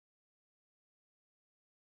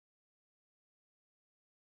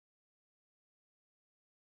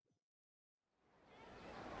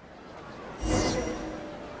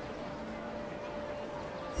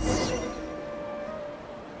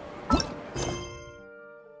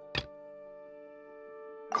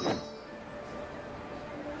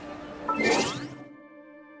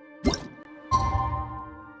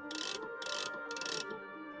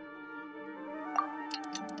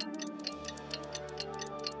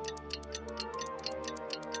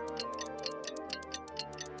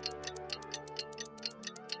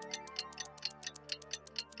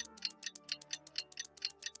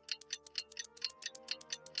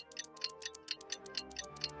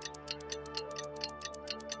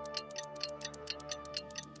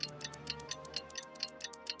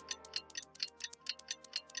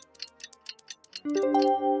Traveler,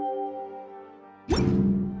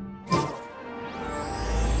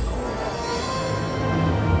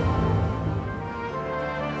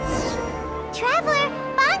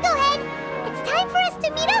 Bonglehead, it's time for us to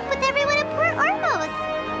meet up with everyone at Port Ormos.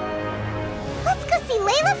 Let's go see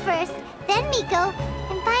Layla first, then Miko,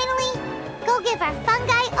 and finally, go give our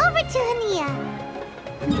fungi over to Hania.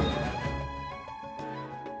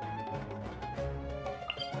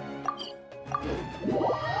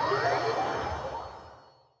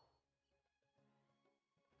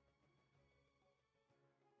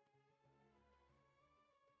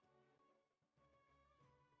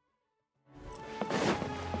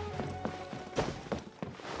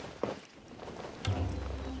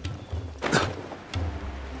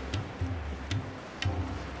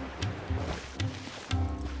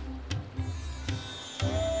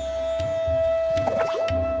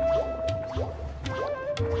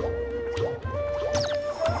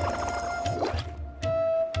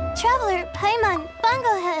 Traveler, Paimon,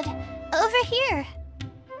 Bonglehead, over here.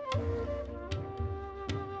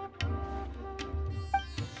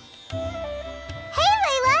 Hey,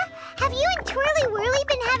 Layla! Have you and Twirly Whirly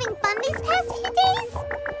been having fun these past few days?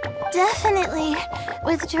 Definitely.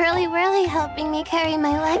 With Twirly Whirly helping me carry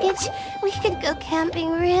my luggage, we could go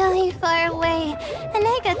camping really far away, and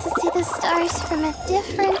I got to see the stars from a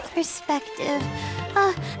different perspective.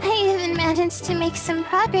 Oh, I even managed to make some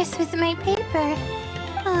progress with my paper.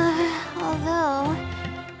 Although,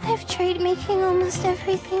 I've tried making almost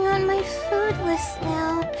everything on my food list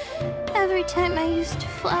now. Every time I used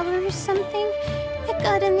flour or something, it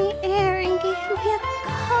got in the air and gave me a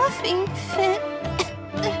coughing fit.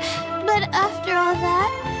 But after all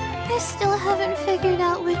that, I still haven't figured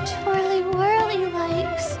out what Twirly Whirly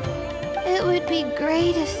likes. It would be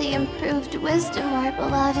great if the improved wisdom orb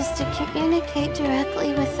allowed us to communicate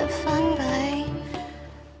directly with the fungi.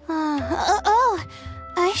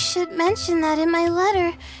 I should mention that in my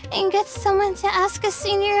letter and get someone to ask a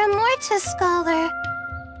senior Amorta scholar.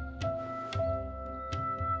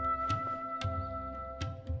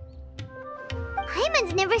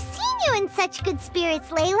 Paimon's never seen you in such good spirits,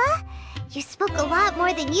 Layla. You spoke a lot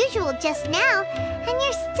more than usual just now, and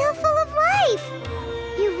you're still full of life.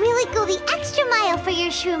 You really go the extra mile for your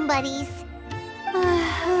shroom buddies.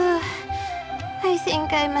 I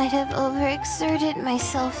think I might have overexerted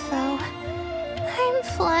myself, though. I'm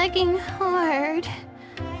flagging hard.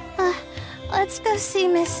 Let's go see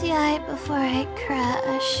Missy Eye before I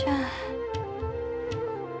crash.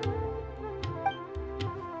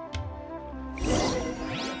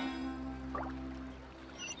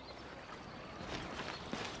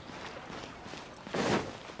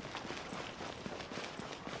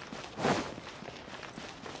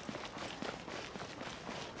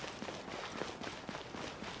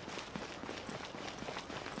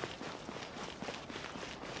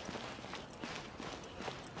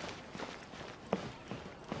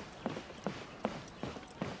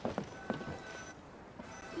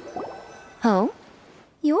 Oh?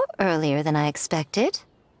 You're earlier than I expected.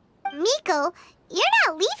 Miko, you're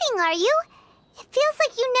not leaving, are you? It feels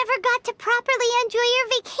like you never got to properly enjoy your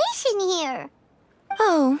vacation here.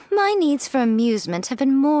 Oh, my needs for amusement have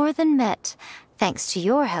been more than met. Thanks to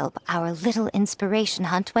your help, our little inspiration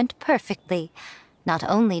hunt went perfectly. Not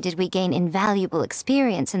only did we gain invaluable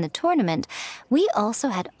experience in the tournament, we also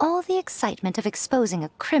had all the excitement of exposing a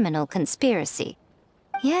criminal conspiracy.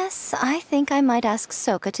 Yes, I think I might ask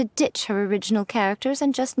Soka to ditch her original characters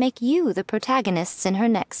and just make you the protagonists in her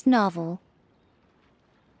next novel.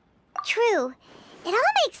 True. It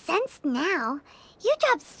all makes sense now. You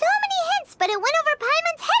dropped so many hints, but it went over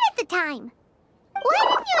Paimon's head at the time. Why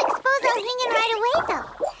didn't you expose El Hingen right away,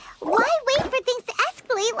 though? Why wait for things to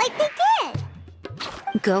escalate like they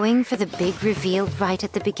did? Going for the big reveal right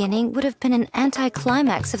at the beginning would have been an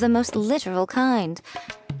anticlimax of the most literal kind.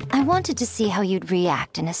 I wanted to see how you'd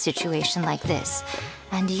react in a situation like this,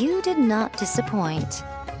 and you did not disappoint.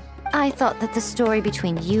 I thought that the story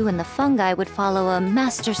between you and the fungi would follow a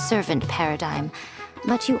master-servant paradigm,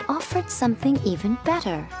 but you offered something even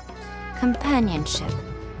better. Companionship,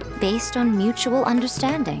 based on mutual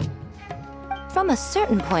understanding. From a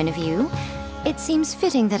certain point of view, it seems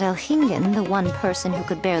fitting that El Hingen, the one person who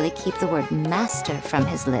could barely keep the word master from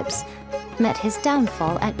his lips, met his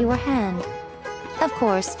downfall at your hand. Of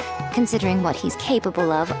course, considering what he's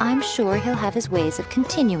capable of, I'm sure he'll have his ways of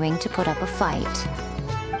continuing to put up a fight.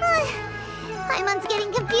 Paimon's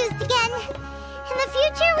getting confused again. In the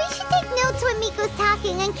future, we should take notes when Miko's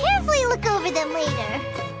talking and carefully look over them later.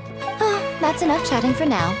 That's enough chatting for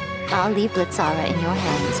now. I'll leave Blitzara in your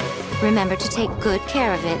hands. Remember to take good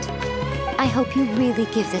care of it. I hope you really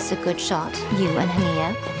give this a good shot, you and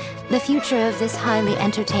Hania. The future of this highly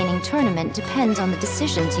entertaining tournament depends on the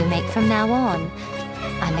decisions you make from now on.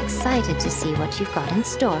 I'm excited to see what you've got in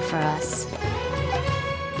store for us.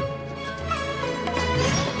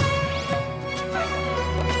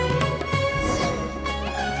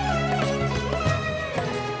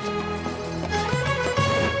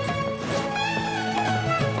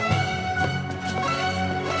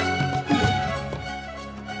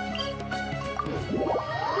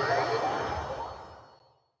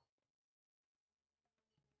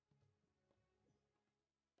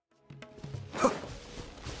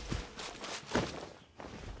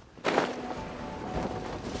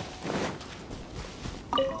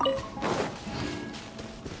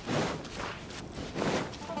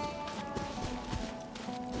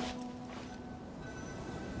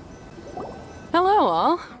 Hello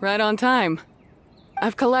all, right on time.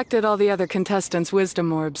 I've collected all the other contestants'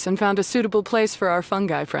 wisdom orbs and found a suitable place for our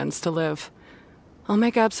fungi friends to live. I'll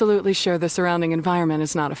make absolutely sure the surrounding environment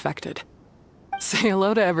is not affected. Say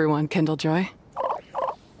hello to everyone, Kindlejoy.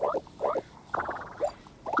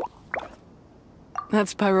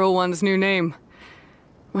 That's Pyro 1's new name.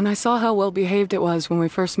 When I saw how well behaved it was when we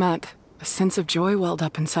first met, a sense of joy welled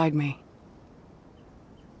up inside me.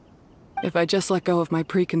 If I just let go of my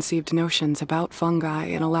preconceived notions about fungi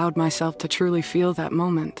and allowed myself to truly feel that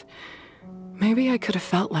moment, maybe I could have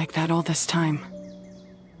felt like that all this time.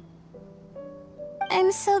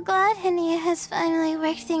 I'm so glad Hania has finally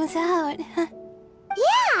worked things out.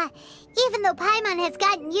 Yeah! Even though Paimon has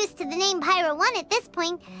gotten used to the name Pyro 1 at this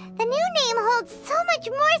point, the new name holds so much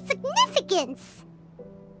more significance!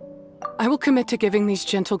 I will commit to giving these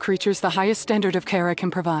gentle creatures the highest standard of care I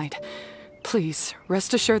can provide. Please,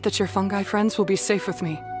 rest assured that your fungi friends will be safe with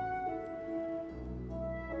me.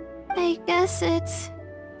 I guess it's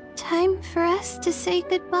time for us to say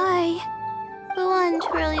goodbye. Go on,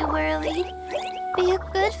 Twirly-Whirly. Be a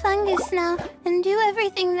good fungus now, and do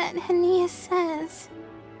everything that Hania says.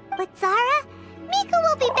 But Zara, Mika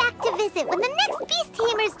will be back to visit when the next Beast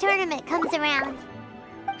Tamers tournament comes around.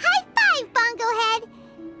 High five, Bongo Head!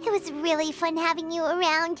 It was really fun having you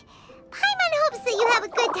around. Paimon hopes that you have a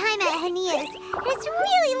good time at Hania's, and is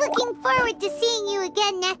really looking forward to seeing you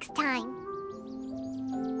again next time.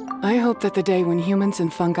 I hope that the day when humans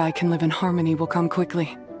and fungi can live in harmony will come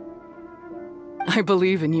quickly. I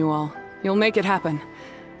believe in you all. You'll make it happen.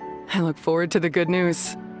 I look forward to the good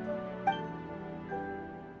news.